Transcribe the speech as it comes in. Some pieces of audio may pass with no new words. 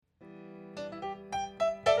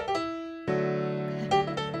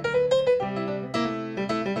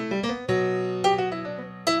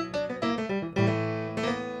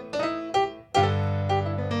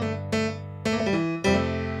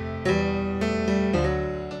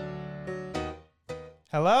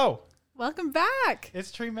Hello. Welcome back.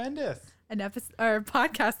 It's tremendous. An episode or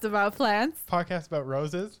podcast about plants. Podcast about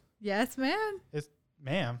roses. Yes, man. It's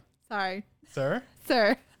ma'am. Sorry. Sir.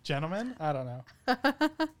 Sir. Gentlemen. I don't know.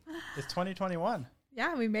 It's 2021.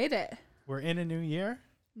 Yeah, we made it. We're in a new year.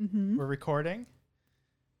 Mm-hmm. We're recording.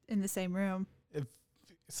 In the same room.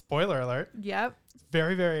 Spoiler alert. Yep.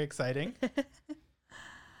 Very, very exciting.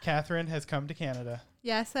 Catherine has come to Canada.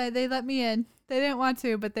 Yes, they let me in. They didn't want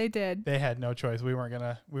to, but they did. They had no choice. We weren't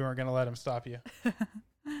gonna let them stop you.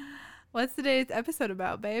 What's today's episode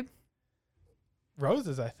about, babe?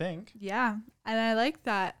 Roses, I think. Yeah, and I like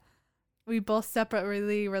that we both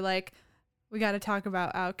separately were like, we got to talk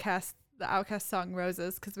about the Outkast song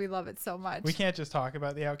 "Roses" because we love it so much. We can't just talk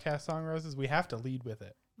about the Outkast song "Roses." We have to lead with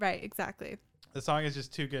it. Right, exactly. The song is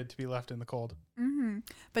just too good to be left in the cold. Mm-hmm.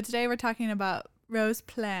 But today we're talking about rose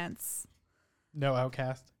plants. No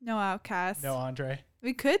Outkast. No Outkast. No Andre.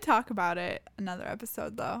 We could talk about it another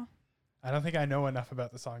episode, though. I don't think I know enough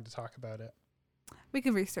about the song to talk about it. We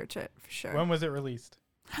can research it for sure. When was it released?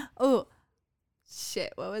 Oh,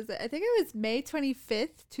 shit. What was it? I think it was May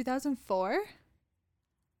 25th, 2004.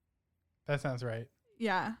 That sounds right.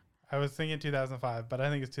 Yeah. I was thinking 2005, but I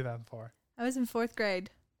think it's 2004. I was in 4th grade.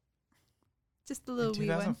 Just a little wee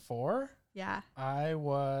one. 2004? Yeah. I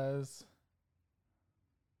was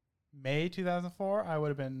May 2004. I would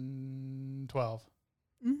have been 12,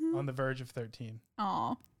 Mm-hmm. on the verge of 13.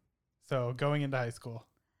 Aw. So going into high school.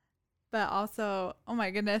 But also, oh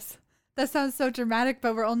my goodness. That sounds so dramatic,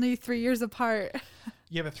 but we're only 3 years apart.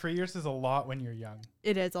 Yeah, but 3 years is a lot when you're young.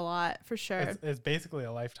 It is a lot, for sure. It's basically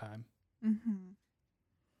a lifetime. Mm-hmm.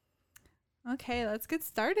 Okay, let's get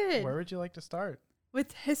started. Where would you like to start?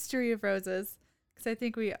 With history of roses, because I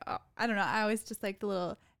think I don't know, I always just like the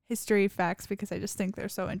little history facts because I just think they're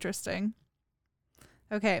so interesting.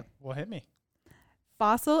 Okay. Well, hit me.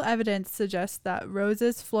 Fossil evidence suggests that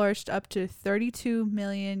roses flourished up to 32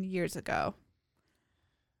 million years ago.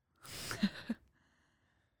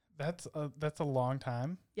 That's a long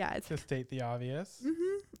time. Yeah, it's to state the obvious.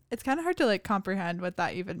 Mm-hmm. It's kind of hard to like comprehend what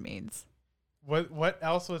that even means. What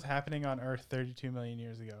else was happening on Earth 32 million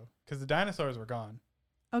years ago? Because the dinosaurs were gone.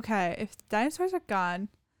 Okay, if dinosaurs are gone,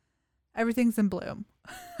 everything's in bloom.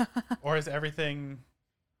 Or is everything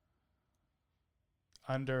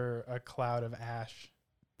under a cloud of ash?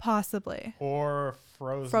 Possibly. Or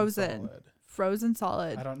frozen. Solid. Frozen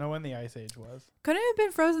solid. I don't know when the Ice Age was. Couldn't have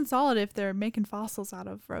been frozen solid if they're making fossils out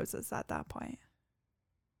of roses at that point.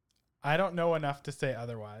 I don't know enough to say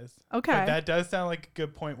otherwise. Okay. But that does sound like a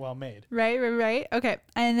good point well made. Right. Okay.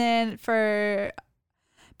 And then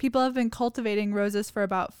people have been cultivating roses for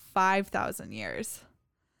about 5,000 years.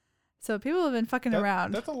 So people have been fucking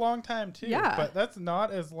around. That's a long time too. Yeah. But that's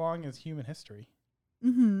not as long as human history.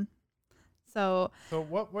 Mm-hmm. So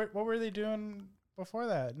what were they doing before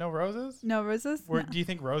that? No roses? No roses? No. Do you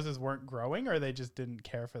think roses weren't growing or they just didn't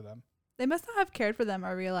care for them? They must not have cared for them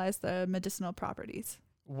or realized the medicinal properties.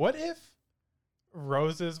 What if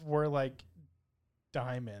roses were like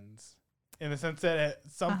diamonds? In the sense that at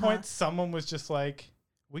some point someone was just like,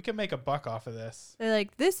 we can make a buck off of this. They're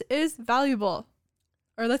like, this is valuable.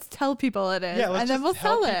 Or let's tell people it is. Yeah, let's and then we'll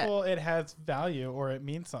tell sell people it has value or it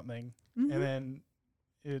means something. Mm-hmm. And then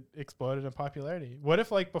it exploded in popularity. What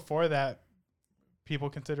if like before that people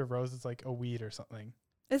consider roses like a weed or something?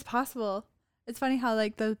 It's possible. It's funny how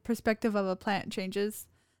like the perspective of a plant changes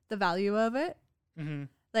the value of it. Mm-hmm.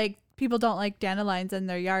 Like people don't like dandelions in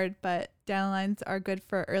their yard, but dandelions are good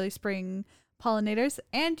for early spring pollinators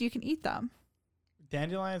and you can eat them.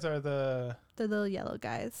 Dandelions are the little yellow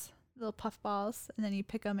guys, little puff balls, and then you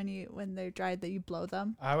pick them and when they're dried that you blow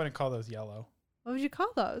them. I wouldn't call those yellow. What would you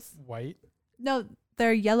call those? White? No,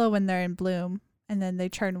 they're yellow when they're in bloom and then they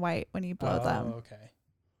turn white when you blow them. Oh, okay.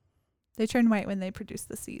 They turn white when they produce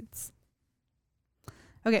the seeds.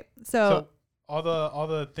 Okay, so all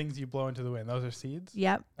the things you blow into the wind, those are seeds?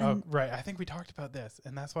 Yep. Oh, right. I think we talked about this,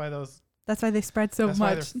 and that's why they spread so much. That's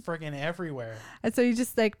why they're friggin' everywhere. And so you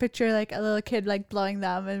just like picture like a little kid like blowing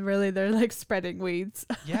them, and really they're like spreading weeds.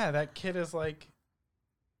 Yeah, that kid is like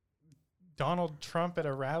Donald Trump at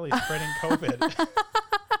a rally spreading COVID.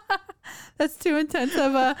 That's too intense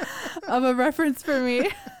of a reference for me.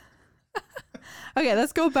 Okay,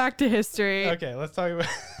 let's go back to history. Okay, let's talk about.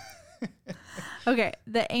 Okay,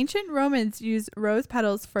 the ancient Romans used rose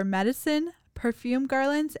petals for medicine, perfume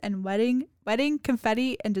garlands, and wedding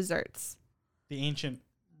confetti and desserts. The ancient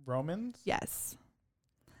Romans? Yes.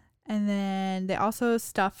 And then they also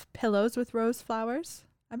stuff pillows with rose flowers.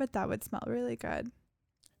 I bet that would smell really good.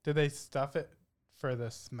 Did they stuff it for the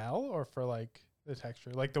smell or for like the texture?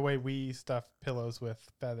 Like the way we stuff pillows with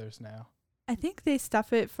feathers now. I think they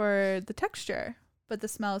stuff it for the texture, but the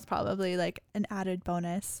smell is probably like an added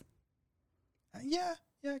bonus. Yeah,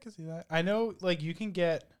 I can see that. I know, like, you can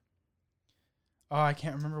get. Oh, I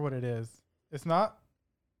can't remember what it is. It's not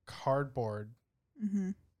cardboard,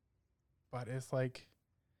 but it's like.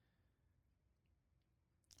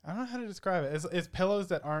 I don't know how to describe it. It's pillows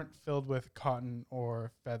that aren't filled with cotton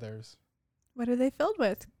or feathers. What are they filled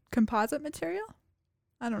with? Composite material?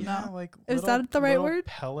 I don't know. Like is that the right word?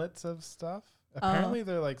 Pellets of stuff. Apparently,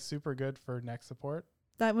 they're like super good for neck support.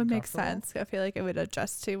 That would make sense. I feel like it would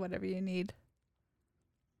adjust to whatever you need.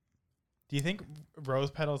 Do you think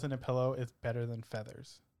rose petals in a pillow is better than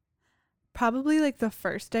feathers? Probably like the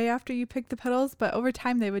first day after you pick the petals, but over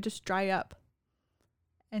time they would just dry up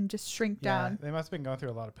and just shrink down. They must have been going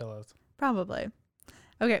through a lot of pillows. Probably.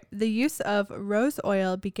 Okay, the use of rose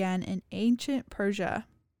oil began in ancient Persia.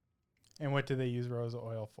 And what do they use rose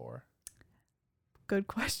oil for? Good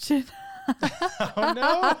question. Oh,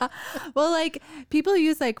 no. Well, like, people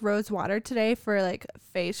use, like, rose water today for, like,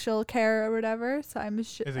 facial care or whatever. So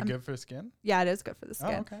Is it good for skin? Yeah, it is good for the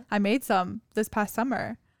skin. Oh, okay. I made some this past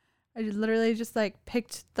summer. I literally just, like,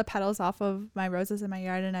 picked the petals off of my roses in my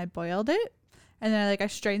yard and I boiled it. And then, I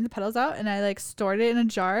straightened the petals out and I, like, stored it in a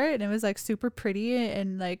jar. And it was, like, super pretty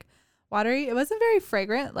and, like, watery. It wasn't very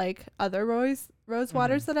fragrant like other rose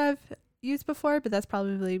waters that I've used before. But that's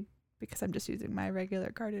probably because I'm just using my regular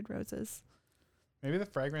garden roses. Maybe the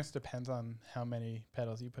fragrance depends on how many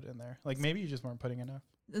petals you put in there. Like, maybe you just weren't putting enough.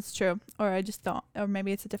 It's true. Or I just don't. Or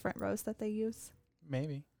maybe it's a different rose that they use.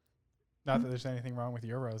 Maybe. Not that there's anything wrong with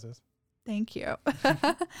your roses. Thank you.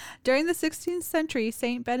 During the 16th century,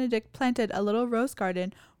 Saint Benedict planted a little rose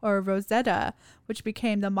garden, or rosetta, which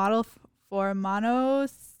became the model for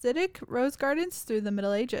monocytic rose gardens through the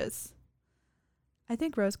Middle Ages. I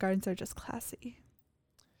think rose gardens are just classy.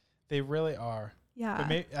 They really are. Yeah. But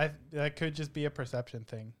maybe that could just be a perception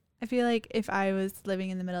thing. I feel like if I was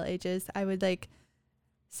living in the Middle Ages, I would like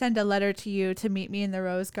send a letter to you to meet me in the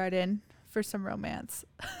rose garden for some romance.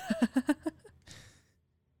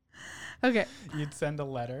 Okay. You'd send a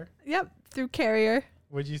letter? Yep, through carrier.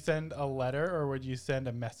 Would you send a letter or would you send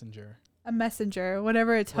a messenger? A messenger,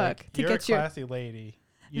 whatever it took like, to you're get a classy lady.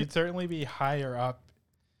 You'd certainly be higher up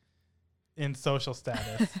in social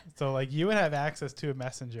status. So, like, you would have access to a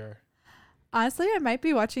messenger. Honestly, I might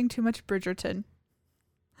be watching too much Bridgerton.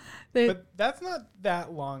 But that's not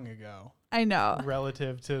that long ago. I know.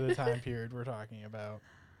 Relative to the time period we're talking about.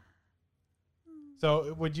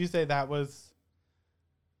 So, would you say that was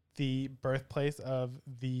the birthplace of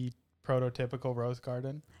the prototypical rose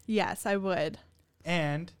garden? Yes, I would.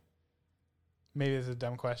 And maybe this is a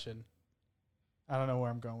dumb question. I don't know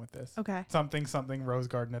where I'm going with this. Okay. Something rose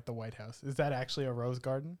garden at the White House. Is that actually a rose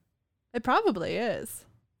garden? It probably is.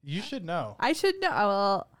 You should know. I should know.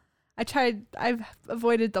 Well, I've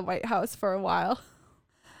avoided the White House for a while.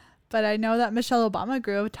 But I know that Michelle Obama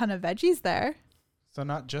grew a ton of veggies there. So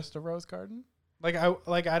not just a rose garden? I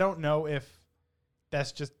don't know if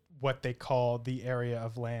that's just what they call the area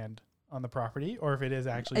of land on the property or if it is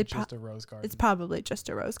actually just a rose garden. It's probably just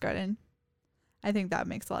a rose garden. I think that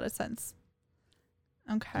makes a lot of sense.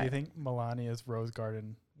 Okay. Do you think Melania's rose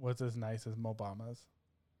garden was as nice as Obama's?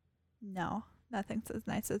 No, nothing's as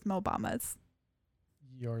nice as Obama's.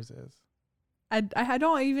 Yours is. I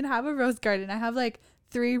don't even have a rose garden. I have like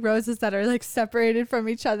 3 roses that are like separated from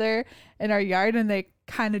each other in our yard and they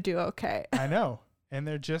kind of do okay. I know. And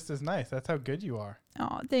they're just as nice. That's how good you are.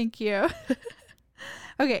 Oh, thank you.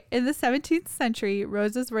 Okay, in the 17th century,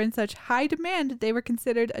 roses were in such high demand they were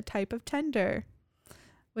considered a type of tender.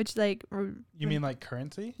 Which like... You mean like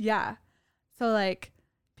currency? Yeah. So like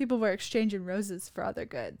people were exchanging roses for other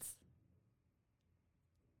goods.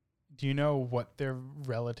 Do you know what their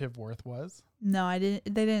relative worth was? No, I didn't.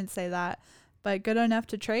 They didn't say that. But good enough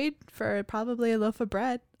to trade for probably a loaf of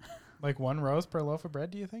bread. Like 1 rose per loaf of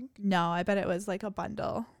bread, do you think? No, I bet it was like a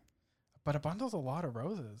bundle. But a bundle's a lot of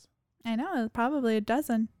roses. I know, probably a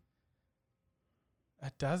dozen.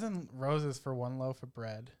 A dozen roses for 1 loaf of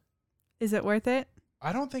bread. Is it worth it?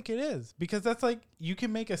 I don't think it is because that's like you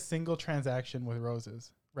can make a single transaction with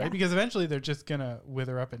roses, right? Yeah. Because eventually they're just going to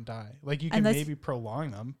wither up and die. Like you can maybe prolong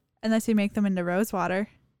them. Unless you make them into rose water.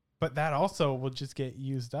 But that also will just get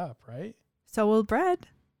used up, right? So will bread.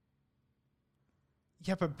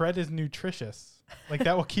 Yeah, but bread is nutritious. Like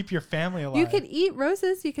that will keep your family alive. You could eat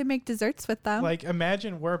roses. You can make desserts with them. Like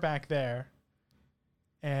imagine we're back there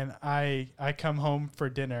and I come home for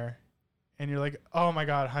dinner and you're like, oh my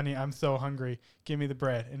God, honey, I'm so hungry. Give me the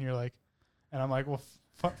bread. And you're like, and I'm like, well,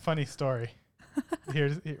 funny story.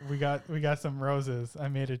 We got some roses. I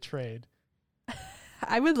made a trade.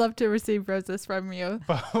 I would love to receive roses from you.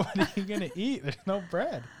 But what are you going to eat? There's no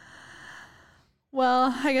bread.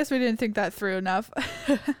 Well, I guess we didn't think that through enough.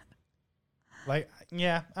 Like,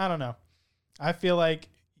 yeah, I don't know. I feel like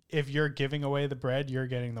if you're giving away the bread, you're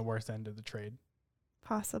getting the worst end of the trade.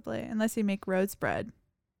 Possibly, unless you make rose bread.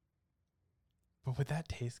 But would that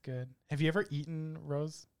taste good? Have you ever eaten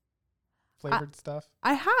rose flavored stuff?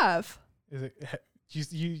 I have. Is it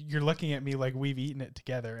you're looking at me like we've eaten it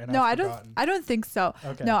together and No, I've I forgotten. don't think so.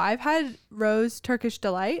 Okay. No, I've had rose Turkish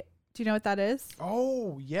delight. Do you know what that is?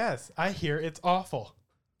 Oh, yes. I hear it's awful.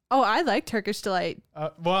 Oh, I like Turkish delight.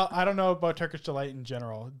 Well, I don't know about Turkish delight in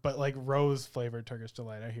general, but like rose flavored Turkish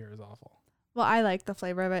delight I hear is awful. Well, I like the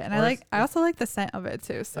flavor of it, and Or I also like the scent of it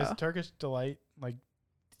too. Is So Turkish delight like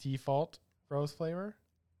default rose flavor?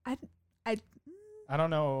 I don't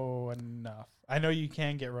know enough. I know you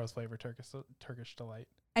can get rose flavored Turkish delight.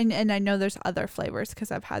 and I know there's other flavors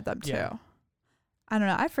because I've had them too. Yeah. I don't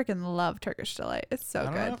know. I freaking love Turkish delight. It's so I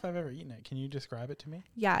don't good. know if I've ever eaten it. Can you describe it to me?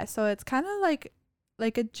 Yeah, so it's kind of like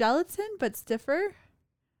a gelatin but stiffer,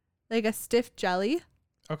 like a stiff jelly,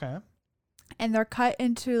 Okay. and they're cut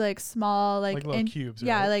into like small Like little cubes,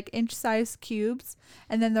 Yeah, right? like inch-sized cubes,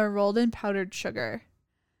 and then they're rolled in powdered sugar.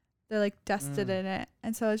 They're like dusted in it,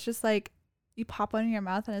 and so it's just like you pop one in your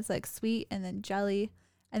mouth, and it's like sweet and then jelly,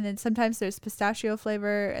 and then sometimes there's pistachio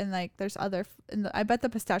flavor, and like there's other. I bet the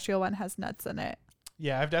pistachio one has nuts in it.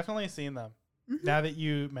 Yeah, I've definitely seen them. Mm-hmm. Now that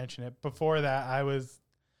you mention it, before that, I was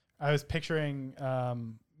picturing.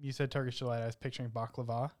 You said Turkish delight. I was picturing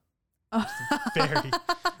baklava. Very,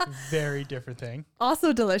 very different thing.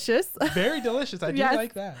 Also delicious. Very delicious. I do Yes.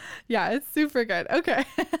 like that. Yeah, it's super good. Okay.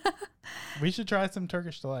 We should try some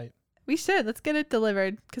Turkish delight. We should. Let's get it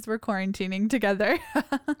delivered because we're quarantining together.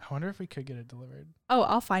 I wonder if we could get it delivered. Oh,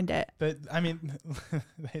 I'll find it. But I mean,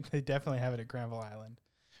 they definitely have it at Granville Island,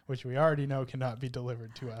 which we already know cannot be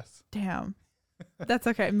delivered to us. Damn. That's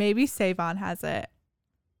okay. Maybe Savon has it.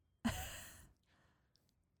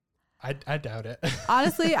 I doubt it.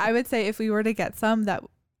 Honestly, I would say if we were to get some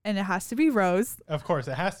and it has to be rose. Of course,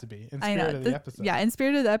 it has to be in I spirit know. of the episode. Yeah, in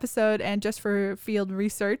spirit of the episode and just for field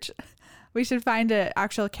research, we should find an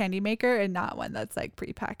actual candy maker and not one that's like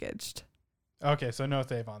prepackaged. Okay, so no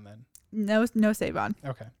save on then. No Savon.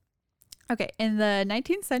 Okay. Okay, in the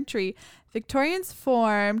 19th century, Victorians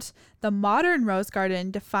formed the modern rose garden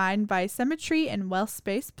defined by symmetry and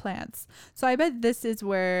well-spaced plants. So I bet this is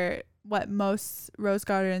what most rose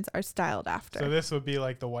gardens are styled after. So this would be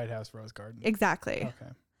like the White House Rose Garden. Exactly.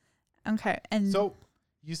 Okay. And So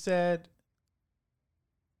you said,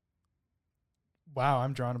 wow,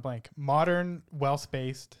 I'm drawing a blank. Modern,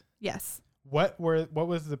 well-spaced. yes. What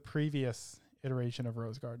was the previous iteration of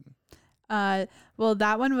Rose Garden? Well,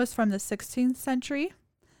 that one was from the 16th century,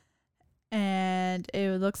 and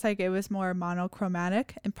it looks like it was more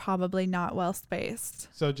monochromatic and probably not well spaced.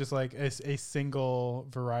 So just like a single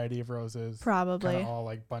variety of roses, Probably. kind of all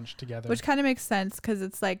like bunched together. Which kind of makes sense because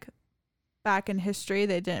it's like back in history,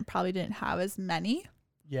 they probably didn't have as many.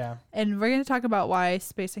 Yeah. And we're going to talk about why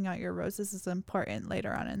spacing out your roses is important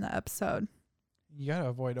later on in the episode. You got to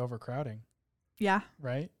avoid overcrowding, Yeah.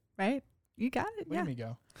 right? Right? You got it. Way Yeah. to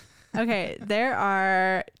go. Okay. There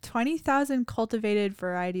are 20,000 cultivated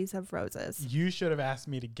varieties of roses. You should have asked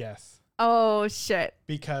me to guess Oh, shit.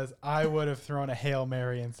 because I would have thrown a Hail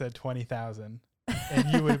Mary and said 20,000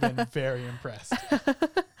 and you would have been very impressed.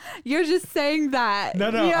 You're just saying that. No,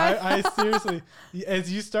 Yeah. I seriously,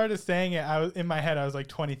 as you started saying it, I was in my head, I was like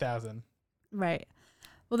 20,000. Right.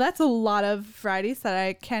 Well, that's a lot of varieties that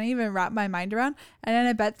I can't even wrap my mind around. And then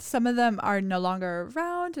I bet some of them are no longer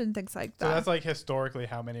around and things like that. So that's like historically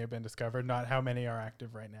how many have been discovered, not how many are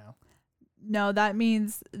active right now. No, that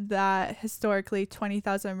means that historically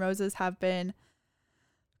 20,000 roses have been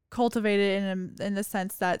cultivated in the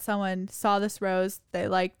sense that someone saw this rose, they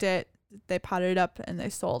liked it, they potted it up, and they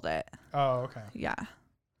sold it. Oh, okay. Yeah.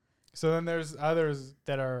 So then there's others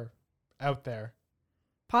that are out there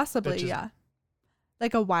Possibly, just- yeah.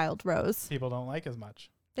 Like a wild rose. people don't like as much.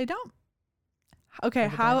 They don't. Okay,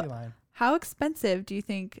 Like a dandelion. how expensive do you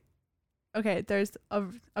think? Okay,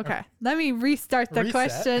 let me restart the Reset.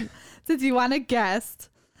 question since you want to guess.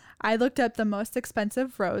 I looked up the most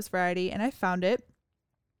expensive rose variety and I found it.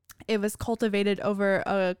 It was cultivated over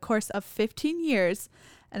a course of 15 years,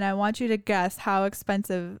 and I want you to guess how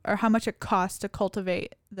expensive or how much it costs to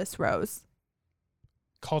cultivate this rose.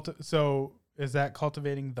 So is that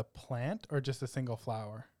cultivating the plant or just a single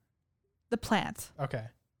flower? The plant. Okay.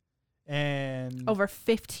 And Over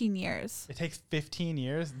 15 years. it takes 15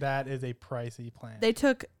 years. That is a pricey plant. It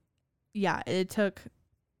took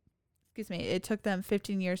them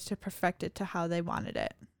 15 years to perfect it to how they wanted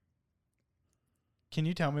it. Can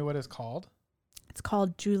you tell me what it's called? It's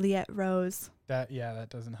called Juliet Rose. That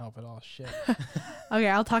doesn't help at all. Shit. Okay,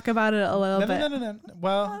 I'll talk about it a little bit. No.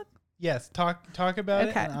 Well, yes, talk about it,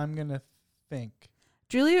 Okay. and I'm gonna think.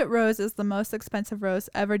 Juliet rose is the most expensive rose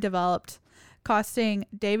ever developed, costing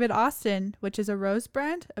David Austin, which is a rose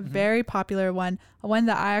brand, a very popular one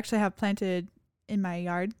that I actually have planted in my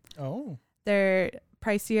yard. Oh. They're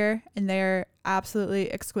pricier and they're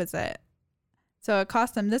absolutely exquisite. So it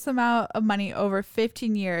cost them this amount of money over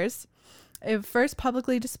 15 years. It was first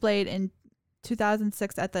publicly displayed in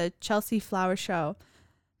 2006 at the Chelsea Flower Show.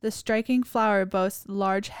 The striking flower boasts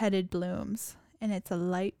large-headed blooms, and it's a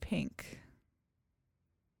light pink.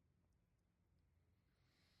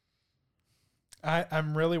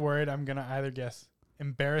 I'm really worried I'm going to either guess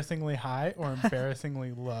embarrassingly high or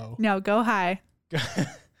embarrassingly low. No, go high.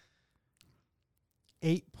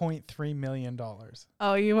 $8.3 million.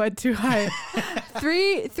 Oh, you went too high.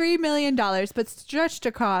 $3 million, but stretched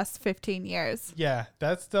across 15 years. Yeah,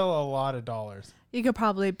 that's still a lot of dollars. You could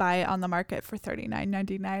probably buy it on the market for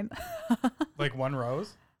 $39.99. Like one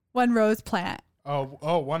rose? One rose plant.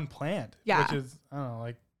 Oh, one plant. Yeah. Which is, I don't know,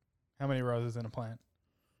 like how many roses in a plant?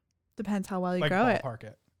 Depends how well you Like grow it. ballpark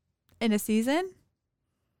it. In a season?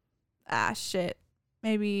 Shit.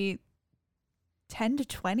 Maybe 10 to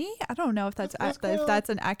 20? I don't know if that's if that's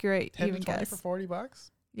an accurate 10 even to 20 guess. for $40?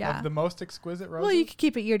 Yeah. Of the most exquisite roses? Well, you could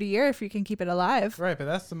keep it year to year if you can keep it alive. Right, but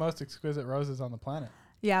that's the most exquisite roses on the planet.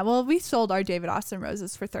 Yeah, well, we sold our David Austin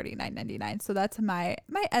roses for $39.99, so that's my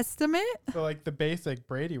estimate. So like the basic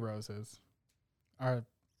Brady roses are a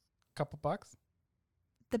couple bucks?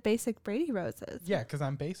 The basic Brady roses. Yeah, because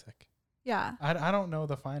I'm basic. Yeah. I don't know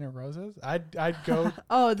the finer roses. I'd go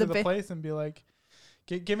Oh, to the place and be like,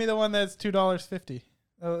 give me the one that's $2.50.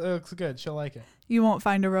 Oh, it looks good. She'll like it. You won't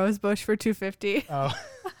find a rose bush for $2.50.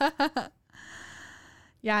 Oh.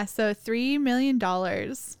 Yeah, so $3 million.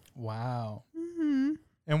 Wow. Mm-hmm.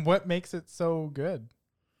 And what makes it so good?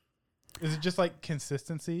 Is it just like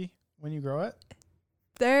consistency when you grow it?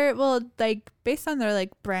 Like based on their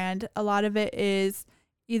like brand, a lot of it is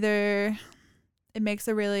either it makes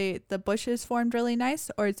the bush is formed really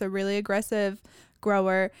nice, or it's a really aggressive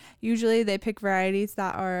grower. Usually they pick varieties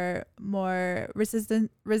that are more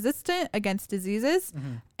resistant against diseases,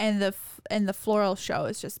 and the floral show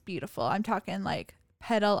is just beautiful. I'm talking like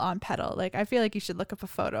petal on petal. Like I feel like you should look up a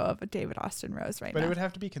photo of a David Austin rose right now. But it would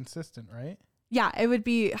have to be consistent, right? Yeah, it would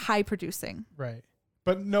be high producing. Right.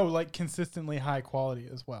 But no, like consistently high quality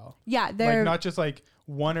as well. Yeah, they're like not just like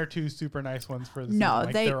one or two super nice ones for the season. No,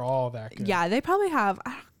 like they're all that good. Yeah, they probably have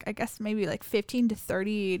I guess maybe like 15 to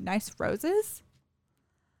 30 nice roses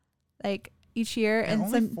like each year, and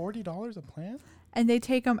only some $40 a plant. And they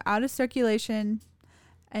take them out of circulation,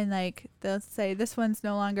 and like they'll say this one's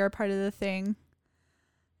no longer a part of the thing.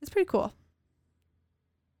 It's pretty cool.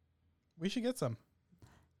 We should get some.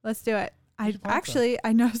 Let's do it.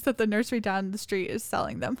 I noticed that the nursery down the street is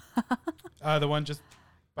selling them. The one just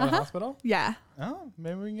by the hospital? Yeah. Oh,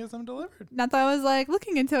 maybe we can get some delivered. Not that I was like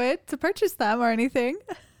looking into it to purchase them or anything.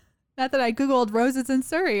 Not that I Googled roses in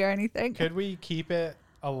Surrey or anything. Could we keep it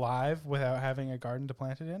alive without having a garden to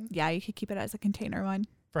plant it in? Yeah, you could keep it as a container one.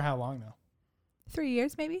 For how long though? 3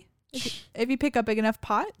 years maybe. If you pick a big enough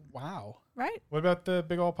pot. Wow. Right? What about the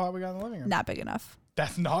big old pot we got in the living room? Not big enough.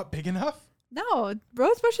 That's not big enough? No,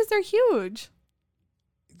 rose bushes are huge.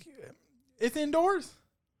 It's indoors?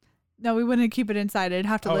 No, we wouldn't keep it inside. It'd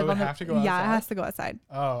have to live on the. Have to go outside? Yeah, it has to go outside.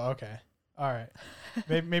 Oh, okay. All right.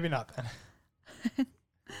 maybe not then.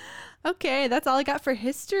 Okay, that's all I got for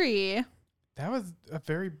history. That was a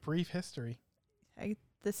very brief history.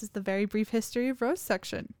 This is the very brief history of rose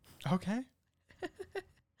section. Okay.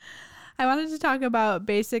 I wanted to talk about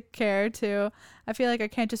basic care too. I feel like I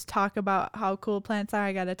can't just talk about how cool plants are.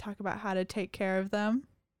 I got to talk about how to take care of them.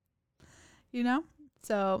 You know?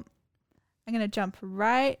 So I'm going to jump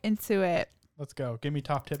right into it. Let's go. Give me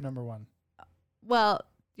top tip number 1. Well,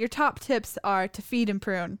 your top tips are to feed and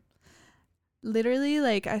prune. Literally,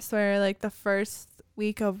 like I swear, like the first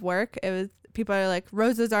week of work, it was people are like,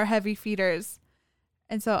 roses are heavy feeders.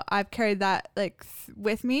 And so I've carried that like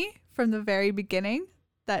with me from the very beginning.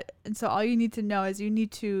 And so all you need to know is you need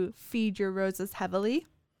to feed your roses heavily.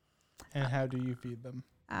 And how do you feed them?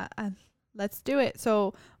 Let's do it.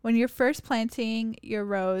 So when you're first planting your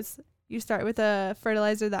rose, you start with a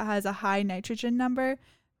fertilizer that has a high nitrogen number,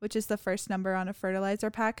 which is the first number on a fertilizer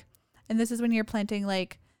pack. And this is when you're planting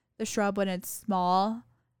like the shrub when it's small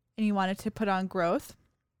and you want it to put on growth.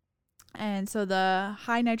 And so the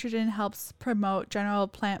high nitrogen helps promote general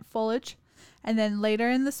plant foliage. And then later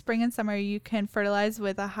in the spring and summer, you can fertilize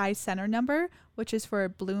with a high center number, which is for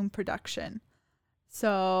bloom production.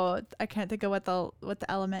 So I can't think of what the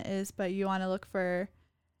element is, but you want to look for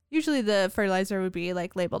Usually the fertilizer would be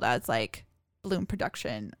like labeled as like bloom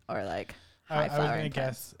production or like high I was flowering going to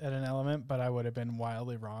plants. guess at an element, but I would have been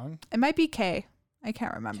wildly wrong. It might be K. I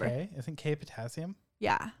can't remember. K? Isn't K potassium?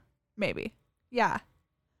 Yeah, maybe. Yeah,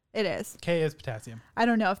 it is. K is potassium. I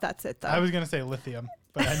don't know if that's it though. I was going to say lithium,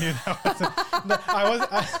 but I knew that wasn't. No,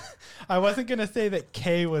 I wasn't going to say that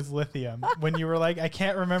K was lithium. When you were like, I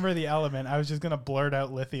can't remember the element, I was just going to blurt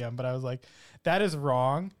out lithium, but I was like, that is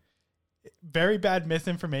wrong. Very bad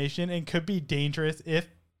misinformation and could be dangerous if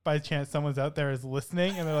by chance someone's out there is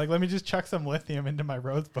listening and they're like, let me just chuck some lithium into my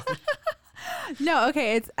rose bush. No,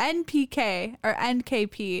 okay, it's NPK or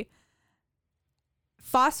NKP.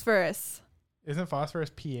 Phosphorus. Isn't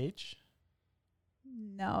phosphorus pH?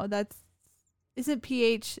 No, isn't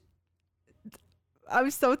pH.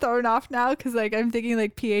 I'm so thrown off now because like I'm thinking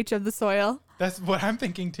like pH of the soil. That's what I'm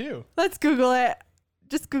thinking too. Let's Google it.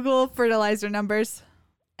 Just Google fertilizer numbers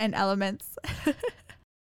and elements.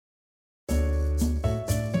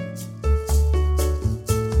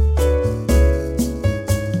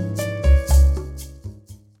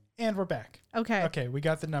 And we're back. Okay. Okay, we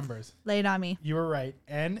got the numbers. Lay it on me. You were right.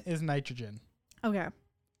 N is nitrogen. Okay.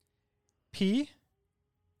 P?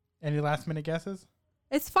 Any last minute guesses?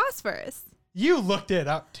 It's phosphorus. You looked it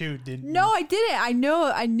up too, didn't you? No, I didn't. I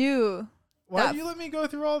knew. Why did you let me go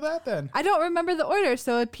through all that then? I don't remember the order.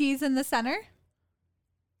 So a P's in the center.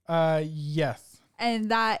 Yes.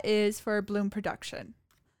 And that is for bloom production.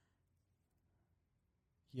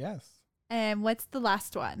 Yes. And what's the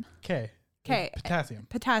last one? K. K. Potassium.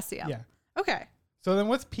 Potassium. Yeah. Okay. So then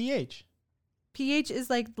what's pH? pH is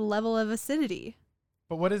like the level of acidity.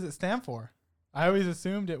 But what does it stand for? I always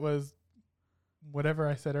assumed it was whatever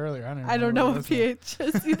I said earlier. I don't know what pH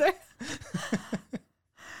is either.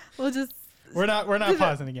 We'll just. We're not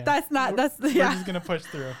pausing again. We're just gonna push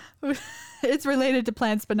through. It's related to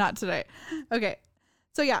plants, but not today. Okay.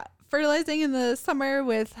 So yeah, fertilizing in the summer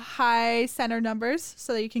with high center numbers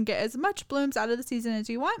so that you can get as much blooms out of the season as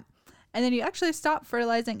you want. And then you actually stop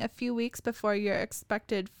fertilizing a few weeks before your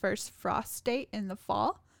expected first frost date in the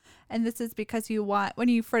fall. And this is because when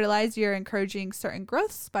you fertilize, you're encouraging certain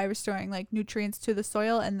growths by restoring like nutrients to the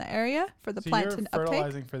soil and the area for the plant and uptake.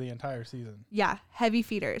 Fertilizing for the entire season. Yeah, heavy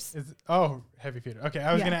feeders. Heavy feeder. Okay,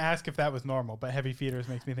 I was gonna ask if that was normal, but heavy feeders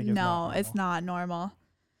makes me think it's not normal. It's not normal.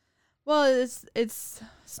 Well, it's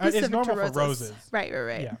specific it's normal to roses. for roses.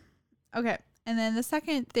 Right. Yeah. Okay, and then the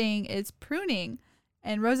second thing is pruning.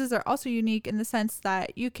 And roses are also unique in the sense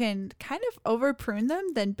that you can kind of over prune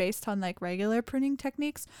them than based on like regular pruning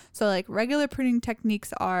techniques. So like regular pruning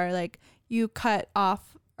techniques are like you cut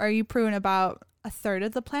off or you prune about a third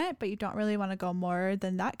of the plant, but you don't really want to go more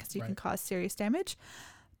than that because you can cause serious damage.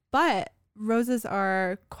 But roses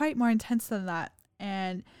are quite more intense than that.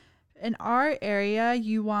 And in our area,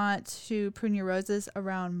 you want to prune your roses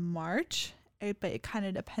around March, but it kind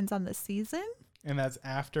of depends on the season. And that's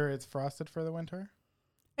after it's frosted for the winter?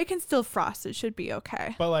 It can still frost. It should be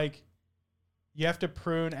okay. But like you have to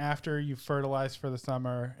prune after you fertilize for the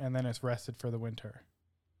summer and then it's rested for the winter.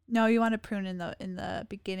 No, you want to prune in the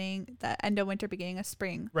beginning, the end of winter, beginning of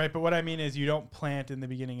spring. Right, but what I mean is you don't plant in the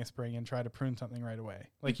beginning of spring and try to prune something right away.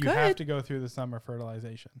 Like you could. have to go through the summer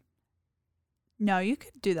fertilization. No, you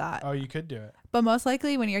could do that. Oh, you could do it. But most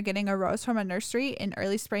likely when you're getting a rose from a nursery in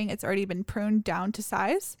early spring, it's already been pruned down to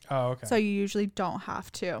size. Oh, okay. So you usually don't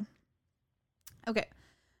have to. Okay.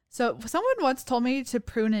 So someone once told me to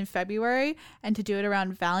prune in February and to do it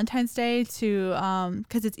around Valentine's Day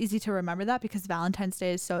because it's easy to remember that because Valentine's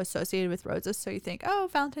Day is so associated with roses. So you think, oh,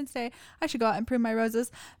 Valentine's Day, I should go out and prune my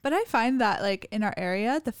roses. But I find that like in our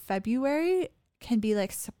area, the February can be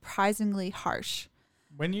like surprisingly harsh.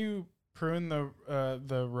 When you prune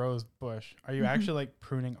the rose bush, are you actually like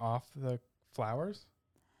pruning off the flowers?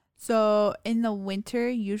 So in the winter,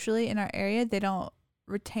 usually in our area, they don't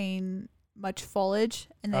retain much foliage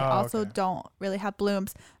and they also don't really have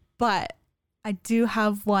blooms, but I do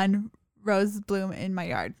have one rose bloom in my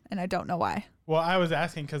yard and I don't know why. Well, I was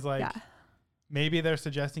asking because maybe they're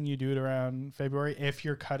suggesting you do it around February if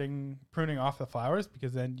you're pruning off the flowers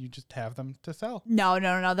because then you just have them to sell. No,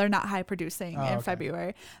 they're not high producing in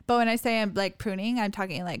February. But when I say I'm like pruning, I'm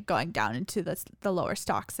talking like going down into the lower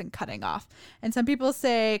stalks and cutting off. And some people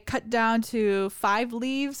say cut down to 5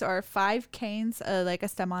 leaves or 5 canes. Like a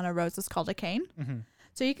stem on a rose is called a cane. Mm-hmm.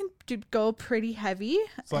 So you can go pretty heavy.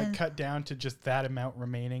 So like cut down to just that amount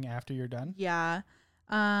remaining after you're done? Yeah.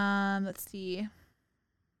 Let's see.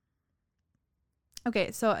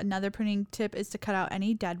 Okay, so another pruning tip is to cut out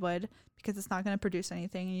any dead wood because it's not going to produce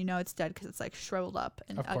anything. And you know it's dead because it's like shriveled up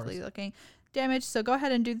and ugly looking damage. So go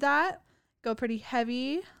ahead and do that. Go pretty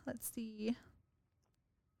heavy. Let's see.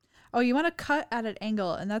 Oh, you want to cut at an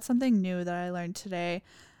angle, and that's something new that I learned today.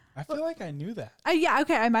 I feel like I knew that. Yeah,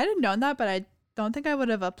 okay, I might have known that, but I don't think I would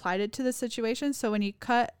have applied it to the situation. So when you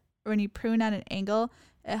prune at an angle,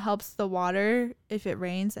 it helps the water, if it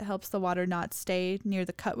rains, it helps the water not stay near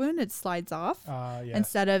the cut wound. It slides off. Yes.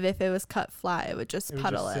 Instead of if it was cut flat, it would just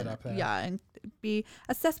puddle sit in. up there. Yeah, and be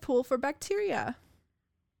a cesspool for bacteria.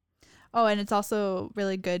 Oh, and it's also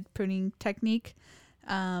really good pruning technique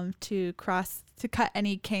to cut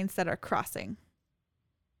any canes that are crossing.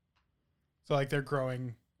 So like they're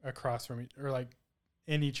growing across from or like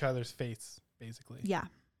in each other's face, basically. Yeah.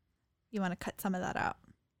 You want to cut some of that out.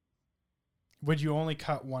 Would you only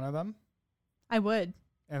cut one of them I would.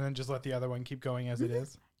 and then just let the other one keep going as it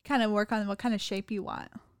is? Kind of work on what kind of shape you want.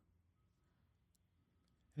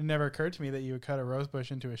 It never occurred to me that you would cut a rose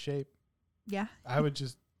bush into a shape. Yeah. I would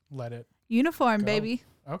just let it Uniform, go. baby.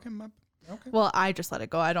 Okay. Okay. Well, I just let it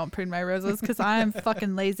go. I don't prune my roses because I'm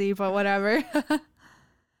fucking lazy, but whatever.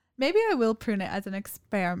 Maybe I will prune it as an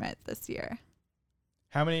experiment this year.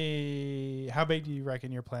 How big do you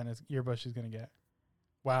reckon your bush is going to get?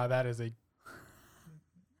 Wow, that is a...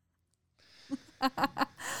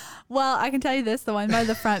 Well, I can tell you this. The one by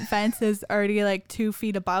the front fence is already like 2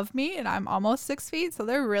 feet above me, and I'm almost 6 feet, so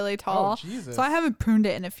they're really tall. Oh, Jesus. So I haven't pruned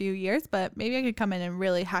it in a few years, but maybe I could come in and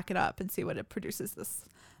really hack it up and see what it produces this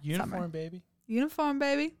Uniform, summer. baby. Uniform,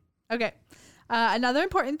 baby. Okay. Another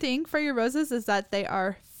important thing for your roses is that they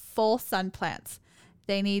are full sun plants.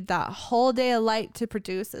 They need that whole day of light to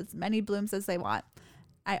produce as many blooms as they want.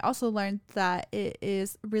 I also learned that it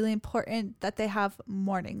is really important that they have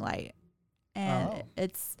morning light. And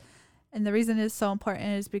and the reason it's so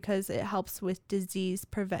important is because it helps with disease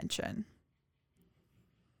prevention.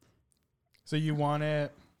 So you want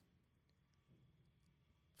it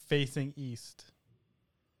facing east.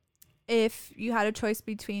 If you had a choice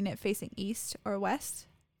between it facing east or west,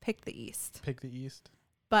 pick the east. Pick the east.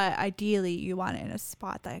 But ideally, you want it in a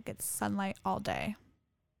spot that gets sunlight all day.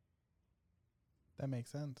 That makes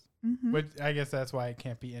sense. Mm-hmm. But I guess that's why it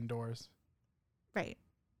can't be indoors. Right.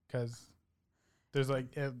 Because there's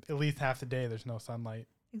like at least half the day there's no sunlight.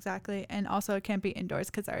 Exactly. And also it can't be indoors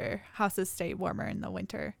because our houses stay warmer in the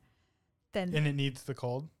winter. And it needs the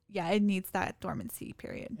cold? Yeah, it needs that dormancy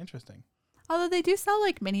period. Interesting. Although they do sell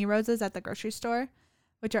like mini roses at the grocery store,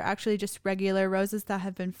 which are actually just regular roses that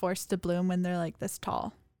have been forced to bloom when they're like this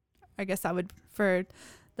tall. I guess that would, for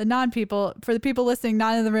the people listening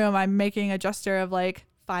not in the room, I'm making a gesture of like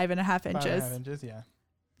 5.5 inches. 5.5 inches, yeah.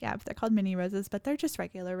 Yeah, they're called mini roses, but they're just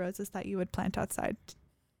regular roses that you would plant outside.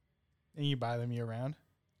 And you buy them year round?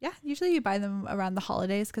 Yeah, usually you buy them around the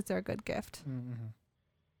holidays because they're a good gift. Mm-hmm.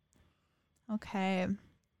 Okay.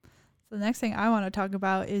 So the next thing I want to talk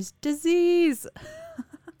about is disease.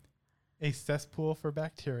 A cesspool for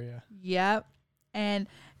bacteria. Yep. And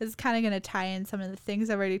this is kind of going to tie in some of the things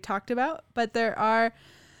I've already talked about, but there are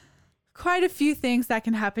quite a few things that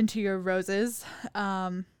can happen to your roses.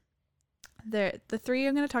 The 3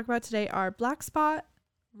 I'm going to talk about today are black spot,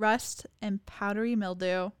 rust, and powdery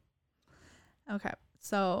mildew. Okay.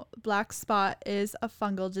 So black spot is a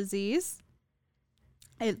fungal disease.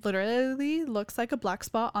 It literally looks like a black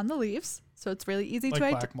spot on the leaves. So it's really easy like to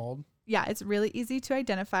black mold? Yeah, it's really easy to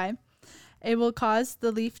identify. It will cause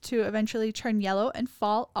the leaf to eventually turn yellow and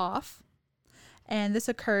fall off. And this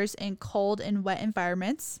occurs in cold and wet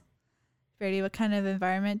environments. Brady, what kind of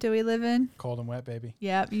environment do we live in? Cold and wet, baby.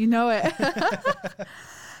 Yep, you know it.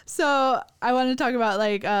 So I want to talk about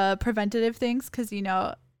like preventative things because, you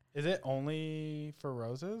know. Is it only for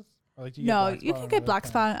roses? Or like, do you No, get you can get black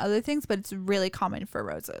spot on other things, but it's really common for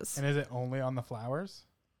roses. And is it only on the flowers?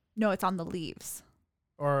 No, it's on the leaves.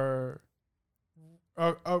 Or...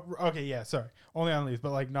 Oh, okay, yeah, sorry. Only on leaves,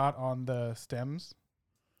 but like not on the stems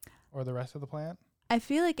or the rest of the plant? I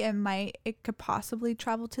feel like it could possibly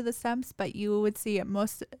travel to the stems, but you would see it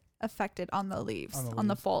most affected on the leaves, on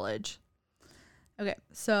the foliage. Okay,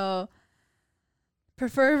 so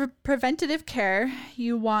prefer preventative care.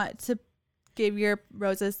 You want to give your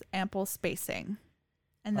roses ample spacing.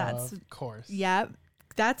 And that's... Of course. Yeah,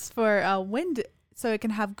 that's for wind, so it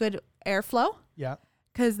can have good airflow. Yeah.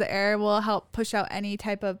 Because the air will help push out any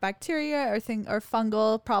type of bacteria or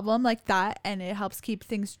fungal problem like that, and it helps keep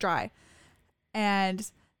things dry.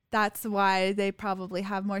 And that's why they probably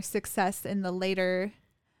have more success in the later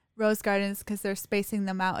rose gardens because they're spacing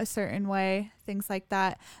them out a certain way, things like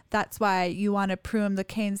that. That's why you want to prune the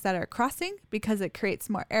canes that are crossing because it creates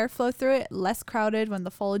more airflow through it, less crowded when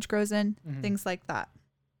the foliage grows in, things like that.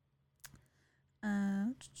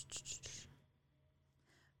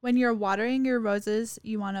 When you're watering your roses,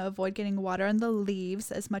 you want to avoid getting water on the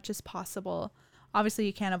leaves as much as possible. Obviously,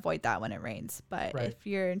 you can't avoid that when it rains, but Right. if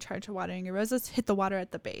you're in charge of watering your roses, hit the water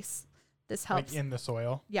at the base. This helps. Like in the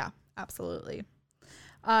soil. Yeah, absolutely.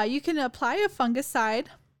 You can apply a fungicide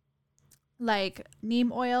like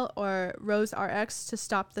neem oil or Rose RX to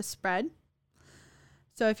stop the spread.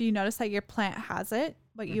 So if you notice that your plant has it,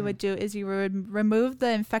 what you would do is you would remove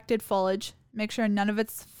the infected foliage, make sure none of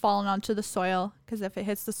it's fallen onto the soil, because if it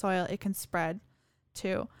hits the soil, it can spread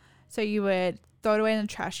too. So you would throw it away in the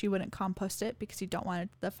trash. You wouldn't compost it because you don't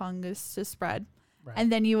want the fungus to spread. Right.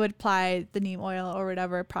 And then you would apply the neem oil or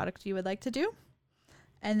whatever product you would like to do.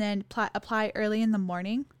 And then apply early in the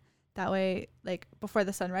morning. That way, like before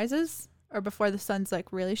the sun rises or before the sun's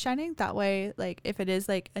like really shining. That way, like if it is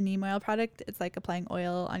like a neem oil product, it's like applying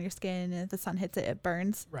oil on your skin, and if the sun hits it, it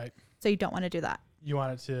burns. Right. So you don't want to do that. You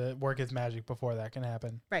want it to work its magic before that can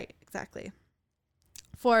happen. Right, exactly.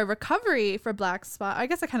 For recovery for black spot, I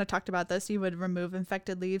guess I kind of talked about this. You would remove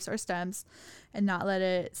infected leaves or stems and not let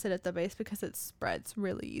it sit at the base because it spreads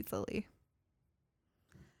really easily.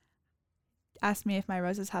 Ask me if my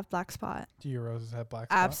roses have black spot. Do your roses have black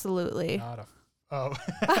spot? Absolutely. Not a... Oh.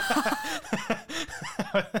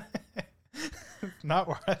 Not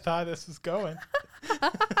where I thought this was going.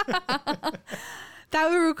 That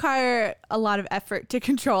would require a lot of effort to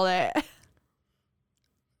control it.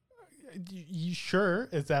 You sure?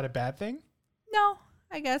 Is that a bad thing? No,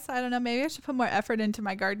 I guess. I don't know. Maybe I should put more effort into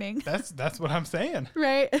my gardening. That's what I'm saying.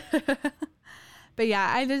 Right. But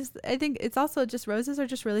yeah, I think it's also just roses are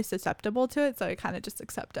just really susceptible to it. So I kind of just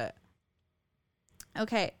accept it.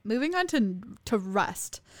 Okay, moving on to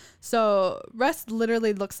rust. So rust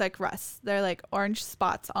literally looks like rust. They're like orange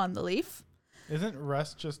spots on the leaf. Isn't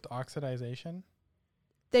rust just oxidization?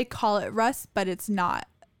 They call it rust, but it's not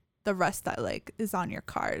the rust that like is on your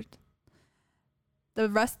card. The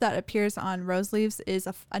rust that appears on rose leaves is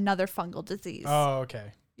another fungal disease. Oh,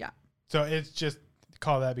 okay. Yeah. So it's just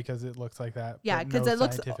call that because it looks like that. Yeah, because it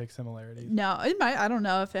looks scientific similarities. No, it might. I don't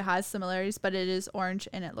know if it has similarities, but it is orange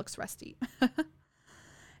and it looks rusty.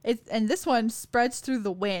 And this one spreads through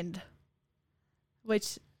the wind,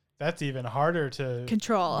 which that's even harder to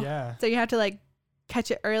control. Yeah. So you have to like catch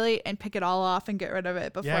it early and pick it all off and get rid of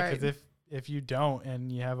it before. Yeah, because if you don't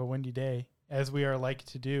and you have a windy day, as we are like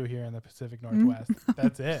to do here in the Pacific Northwest,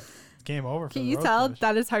 that's it. It's game over. Can you tell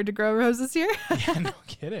that it's hard to grow roses here? Yeah, no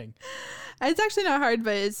kidding. It's actually not hard,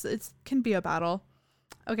 but it can be a battle.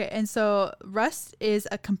 Okay, and so rust is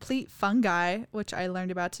a complete fungi, which I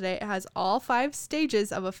learned about today. It has all 5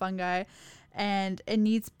 stages of a fungi, and it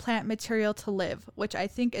needs plant material to live, which I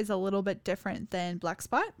think is a little bit different than black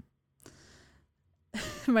spot.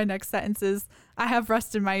 My next sentence is, I have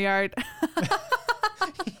rust in my yard.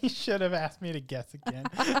 You should have asked me to guess again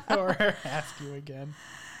or ask you again.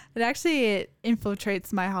 It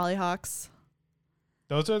infiltrates my hollyhocks.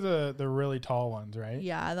 Those are the really tall ones, right?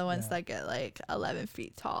 Yeah, the ones that get like 11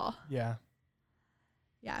 feet tall. Yeah.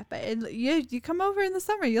 Yeah, but you come over in the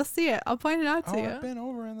summer, you'll see it. I'll point it out to you. I've been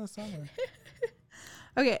over in the summer.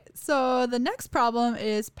 Okay, so the next problem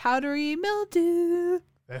is powdery mildew.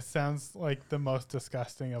 That sounds like the most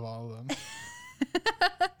disgusting of all of them.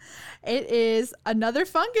 It is another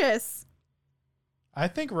fungus. I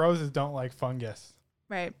think roses don't like fungus.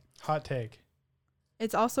 Right. Hot take.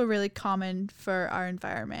 It's also really common for our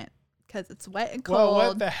environment because it's wet and cold. Well,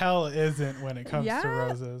 what the hell isn't when it comes to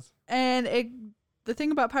roses? And the thing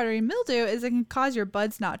about powdery mildew is it can cause your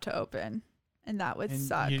buds not to open. And that would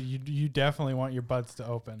suck. You definitely want your buds to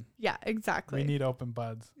open. Yeah, exactly. We need open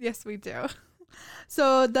buds. Yes, we do.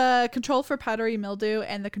 So the control for powdery mildew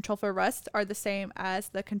and the control for rust are the same as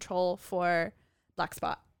the control for black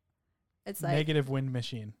spot. It's like negative wind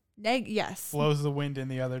machine. Yes. Blows the wind in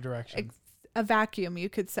the other direction. A vacuum, you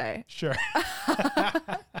could say. Sure.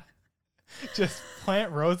 Just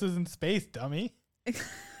plant roses in space, dummy.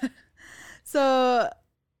 So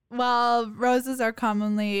while roses are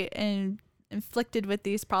commonly inflicted with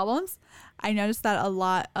these problems, I noticed that a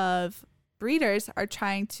lot of breeders are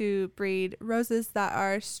trying to breed roses that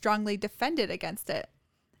are strongly defended against it.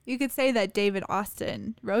 You could say that David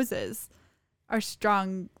Austin roses are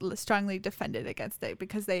strongly defended against it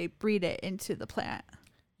because they breed it into the plant.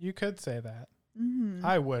 You could say that. Mm-hmm.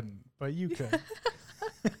 I wouldn't, but you could.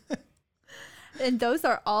 And those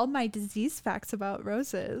are all my disease facts about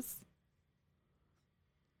roses.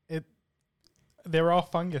 They were all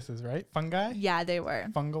funguses, right? Fungi? Yeah, they were.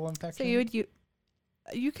 Fungal infection? So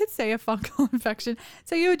you could say a fungal infection.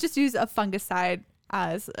 So you would just use a fungicide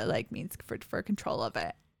as means for control of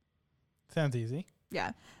it. Sounds easy.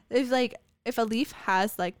 Yeah. If a leaf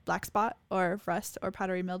has like black spot or rust or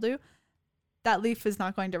powdery mildew, that leaf is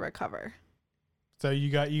not going to recover. So you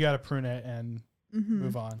got to prune it and Mm-hmm.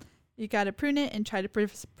 move on. You got to prune it and try to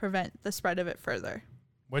prevent the spread of it further.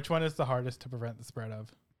 Which one is the hardest to prevent the spread of?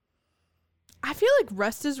 I feel like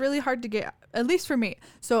rust is really hard to get, at least for me.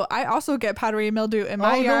 So I also get powdery mildew in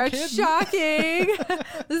my no yard. kidding. Shocking.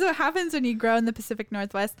 This is what happens when you grow in the Pacific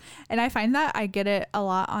Northwest. And I find that I get it a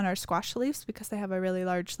lot on our squash leaves because they have a really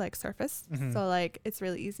large like surface. Mhm. So like it's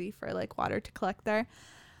really easy for like water to collect there.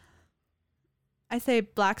 I say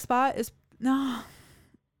black spot is no.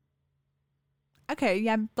 Okay,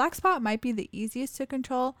 yeah, black spot might be the easiest to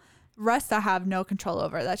control. Rust I have no control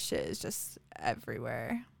over. That shit is just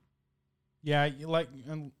everywhere. Yeah,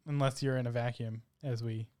 unless you're in a vacuum, as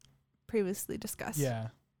we Previously discussed. Yeah.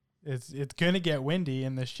 It's gonna get windy,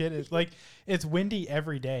 and the shit is like it's windy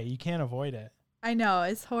every day. You can't avoid it. I know,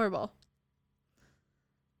 it's horrible.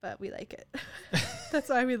 But we like it. That's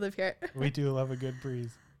why we live here. We do love a good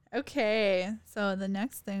breeze. Okay, so the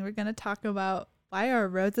next thing we're gonna talk about, why are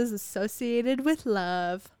roses associated with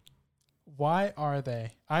love? Why are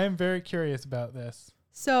they? I am very curious about this.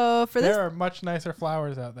 So for this, There are much nicer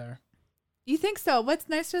flowers out there. you think so? What's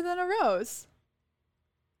nicer than a rose?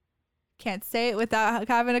 Can't say it without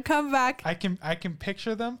having a comeback. I can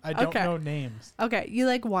picture them. I don't Okay. know names. Okay, you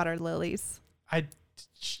like water lilies.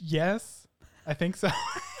 Yes, I think so.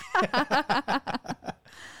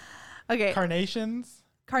 Okay, Carnations.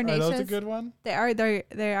 carnations. Are those a good one? They are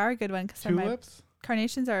a good one because Tulips.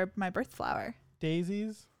 carnations are my birth flower.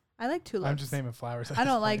 Daisies. I like tulips. I'm just naming flowers. I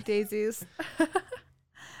don't like daisies.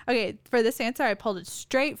 Okay, for this answer, I pulled it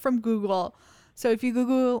straight from Google. So if you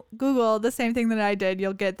Google the same thing that I did,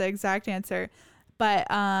 you'll get the exact answer. But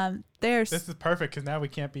This is perfect because now we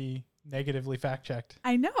can't be negatively fact checked.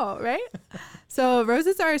 I know, right? So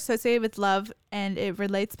roses are associated with love, and it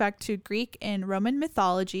relates back to Greek and Roman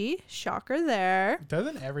mythology. Shocker there.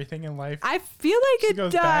 Doesn't everything in life? I feel like It it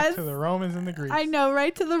goes does. back to the Romans and the Greeks. I know,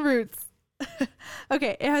 right to the roots.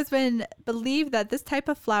 Okay, it has been believed that this type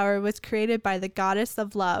of flower was created by the goddess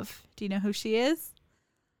of love. Do you know who she is?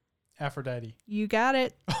 Aphrodite. You got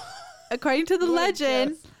it. According to the What a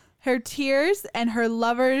legend, guess. her tears and her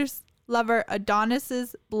lover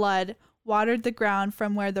Adonis's blood watered the ground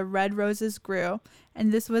from where the red roses grew,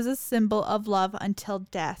 and this was a symbol of love until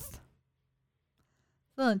death.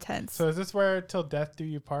 A little intense. So is this where "Till Death Do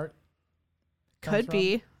You Part" comes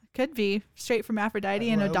from? Could be straight from Aphrodite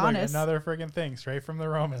and Look, Adonis. another friggin' thing straight from the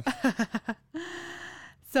Romans.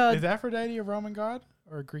 So Is Aphrodite a Roman god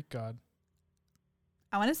or a Greek god?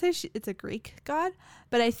 I want to say it's a Greek god,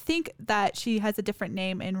 but I think that she has a different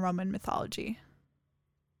name in Roman mythology.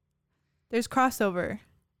 There's crossover.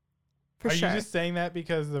 For Are sure. you just saying that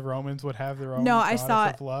because the Romans would have their own No, I goddess saw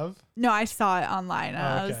of love? No, I saw it online,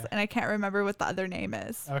 Oh, okay. and I can't remember what the other name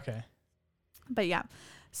is. Okay. But yeah.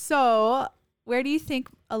 So where do you think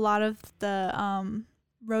a lot of the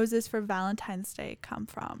roses for Valentine's Day come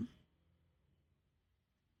from?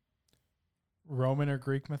 Roman or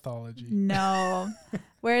Greek mythology? No.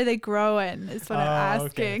 Where are they growing is what I'm Okay.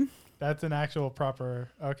 asking. That's an actual proper.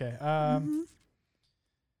 Okay. Mhm.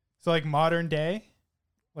 So like modern day,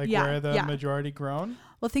 like Yeah, where the yeah. majority grown.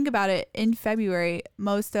 Well, think about it. In February,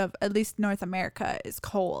 most of, at least North America, is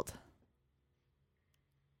cold.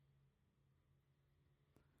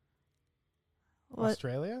 What?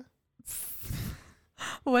 Australia.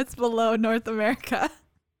 What's below North America,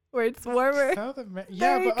 where it's warmer? South America.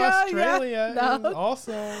 There Yeah, you but go, yeah. Australia No. is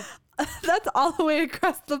also. That's all the way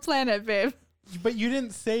across the planet, babe. But you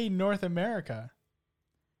didn't say North America.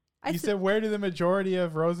 You said where do the majority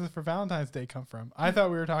of roses for Valentine's Day come from? I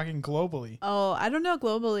thought we were talking globally. Oh, I don't know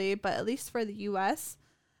globally, but at least for the U.S.,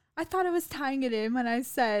 I thought I was tying it in when I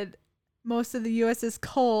said most of the U.S. is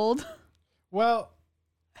cold. Well,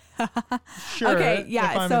 sure. Okay,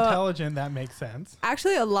 yeah, If I'm so- intelligent, that makes sense.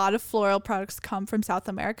 Actually, a lot of floral products come from South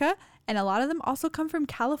America, and a lot of them also come from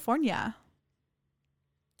California.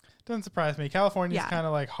 Doesn't surprise me. California's Yeah. kind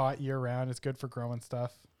of like hot year round. It's good for growing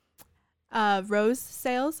stuff. Rose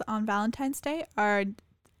sales on Valentine's Day are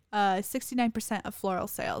 69% of floral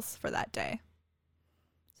sales for that day.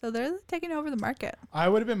 So they're taking over the market. I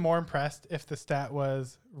would have been more impressed if the stat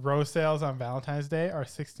was rose sales on Valentine's Day are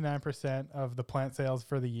 69% of the plant sales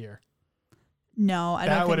for the year. No, I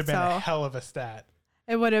That don't would think have been so. a hell of a stat.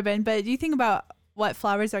 It would have been. But do you think about what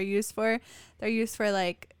flowers are used for? They're used for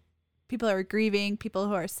like people who are grieving, people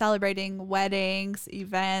who are celebrating weddings,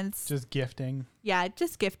 events. Just gifting. Yeah,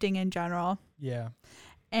 just gifting in general. Yeah.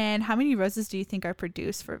 And how many roses do you think are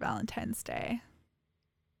produced for Valentine's Day?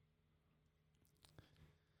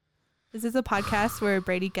 This is a podcast where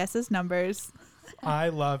Brady guesses numbers. I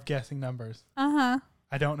love guessing numbers. Uh-huh.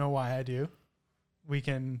 I don't know why I do. We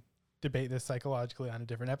can debate this psychologically on a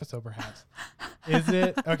different episode, perhaps. Is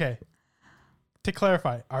it? Okay. to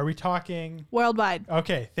clarify, are we talking Worldwide.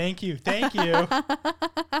 Okay, thank you. Thank you.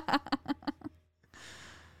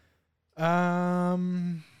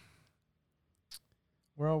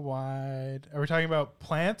 Worldwide. Are we talking about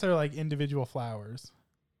plants or like individual flowers?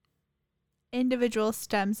 Individual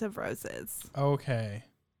stems of roses. Okay.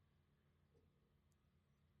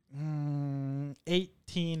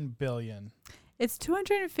 18 billion. It's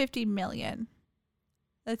 250 million.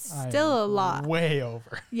 That's I still am a lot. Way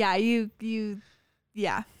over. Yeah,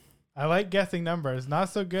 yeah. I like guessing numbers. Not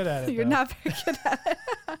so good at it. You're though. not very good at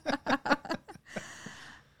it.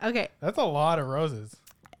 Okay. That's a lot of roses.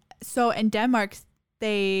 So in Denmark,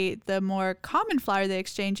 the more common flower they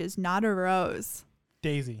exchange is not a rose.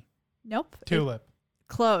 Daisy. Nope. Tulip.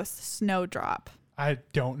 Close. Snowdrop. I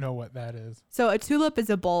don't know what that is. So a tulip is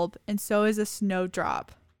a bulb, and so is a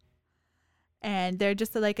snowdrop. And they're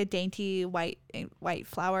just like a dainty white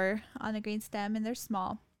flower on a green stem, and they're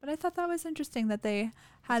small. But I thought that was interesting that they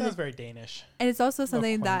had. Sounds very Danish. And it's also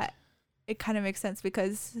something quaint. that it kind of makes sense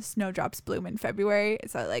because snowdrops bloom in February,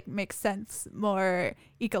 so it like makes sense more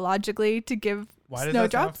ecologically to give Why does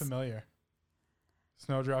that sound familiar?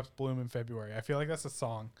 Snowdrops bloom in February. I feel like that's a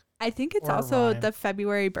song. I think it's Or a also rhyme. the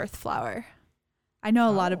February birth flower. I know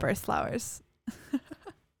a lot of Oh. birth flowers.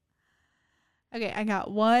 Okay, I got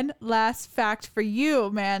one last fact for you,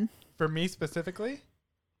 man, For me specifically?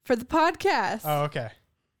 for the podcast. Oh, okay.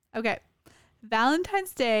 Okay.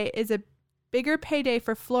 Valentine's Day is a bigger payday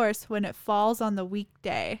for florists when it falls on the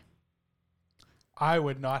weekday. I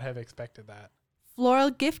would not have expected that.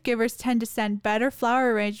 Floral gift givers tend to send better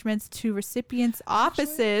flower arrangements to recipients'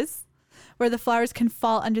 offices where the flowers can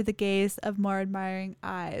fall under the gaze of more admiring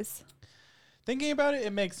eyes. Thinking about it,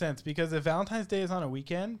 it makes sense because if Valentine's Day is on a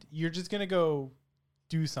weekend, you're just going to go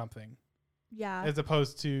do something Yeah. as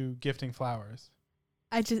opposed to gifting flowers.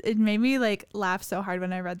 It made me like laugh so hard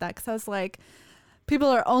when I read that because I was like, people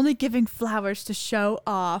are only giving flowers to show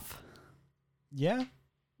off. Yeah.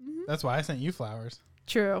 Mhm. That's why I sent you flowers.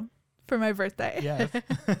 True. For my birthday. Yes.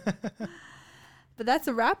 But that's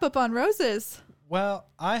a wrap up on roses. Well,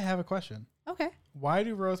 I have a question. Okay. Why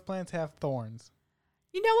do rose plants have thorns?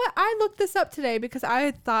 You know what? I looked this up today because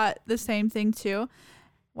I thought the same thing too.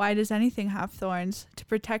 Why does anything have thorns? To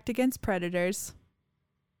protect against predators.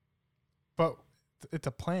 But it's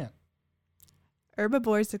a plant.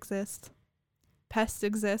 Herbivores exist. Pests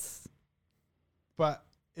exist. But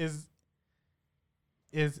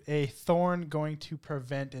is a thorn going to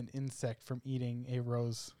prevent an insect from eating a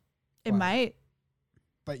rose? It Wow. might.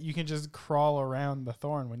 But you can just crawl around the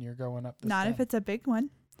thorn when you're going up the Not stem. if it's a big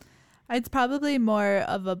one. It's probably more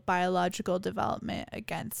of a biological development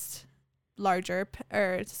against larger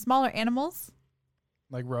or smaller animals.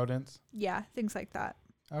 Like rodents. Yeah, things like that.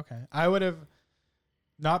 Okay. I would have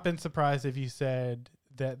not been surprised if you said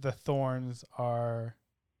that the thorns are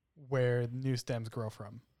where new stems grow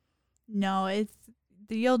from. No,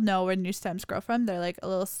 you'll know where new stems grow from. They're like a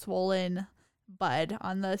little swollen bud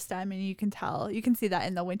on the stem, and you can see that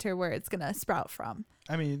in the winter where it's gonna sprout from.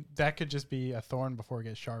 I mean, that could just be a thorn before it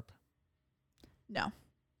gets sharp. No,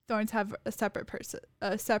 thorns have a separate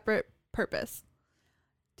purpose.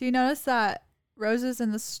 Do you notice that roses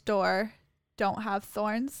in the store don't have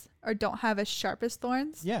thorns or don't have as sharp as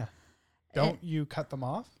thorns? Yeah. Don't you cut them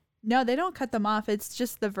off? No, they don't cut them off. It's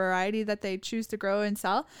just the variety that they choose to grow and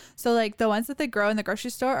sell. So like the ones that they grow in the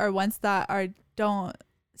grocery store are ones that don't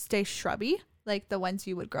stay shrubby, like the ones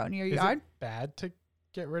you would grow in your Is yard. it bad to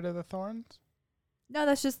get rid of the thorns? No,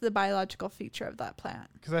 that's just the biological feature of that plant.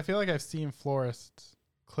 Because I feel like I've seen florists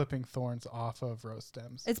clipping thorns off of rose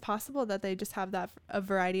stems. It's possible that they just have a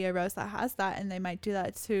variety of rose that has that, and they might do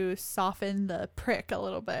that to soften the prick a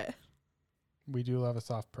little bit. We do love a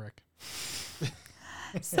soft prick.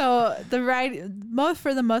 So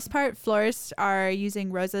for the most part, florists are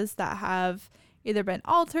using roses that have either been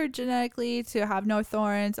altered genetically to have no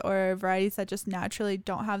thorns, or varieties that just naturally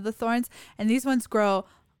don't have the thorns. And these ones grow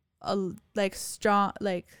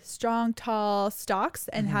strong, tall stalks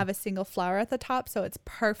and Mhm. have a single flower at the top, so it's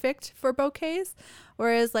perfect for bouquets.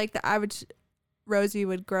 Whereas like the average rose you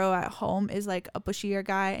would grow at home is like a bushier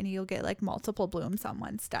guy, and you'll get like multiple blooms on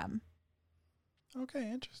one stem. Okay,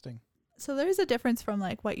 interesting. So there's a difference from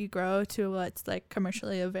like what you grow to what's like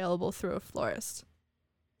commercially available through a florist.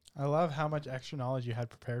 I love how much extra knowledge you had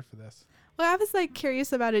prepared for this. Well, I was like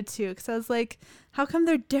curious about it too, because I was like, how come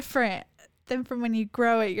they're different than from when you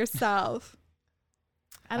grow it yourself?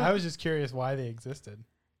 I was just curious why they existed.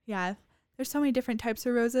 Yeah, there's so many different types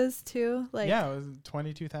of roses too. Like Yeah, it was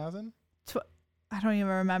 22,000. I don't even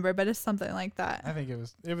remember, but it's something like that. I think it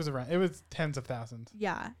was around. It was tens of thousands.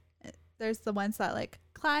 Yeah, There's the ones that like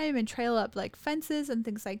climb and trail up like fences and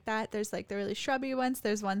things like that. There's like the really shrubby ones.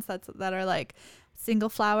 There's ones that are like single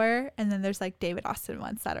flower, and then there's like David Austin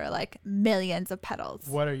ones that are like millions of petals.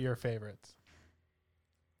 What are your favorites?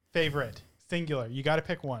 Favorite, singular. You got to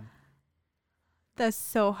pick one. That's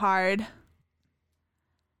so hard.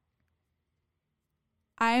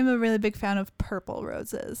 I am a really big fan of purple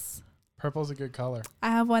roses. Purple's a good color.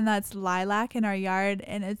 I have one that's lilac in our yard,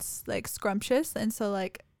 and it's like scrumptious, and so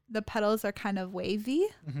like the petals are kind of wavy.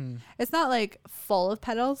 Mm-hmm. It's not like full of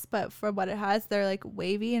petals, but for what it has, they're like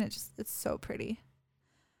wavy, and it's so pretty.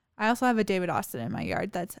 I also have a David Austin in my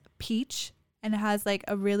yard that's peach, and it has like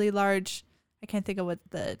a really large, I can't think of what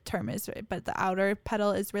the term is, but the outer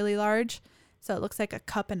petal is really large. So it looks like a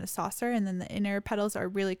cup and a saucer, and then the inner petals are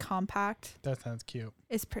really compact. That sounds cute.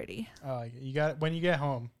 It's pretty. Oh, you got when you get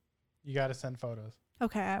home, you got to send photos.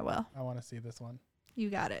 Okay, I will. I want to see this one. You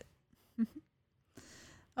got it.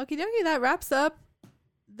 Okie dokie, that wraps up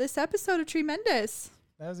this episode of Tremendous.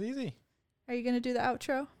 That was easy. Are you going to do the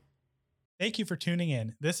outro? Thank you for tuning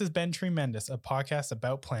in. This has been Tremendous, a podcast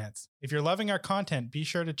about plants. If you're loving our content, be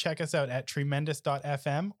sure to check us out at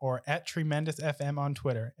tremendous.fm or at tremendousfm on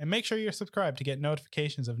Twitter. And make sure you're subscribed to get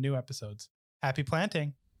notifications of new episodes. Happy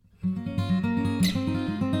planting!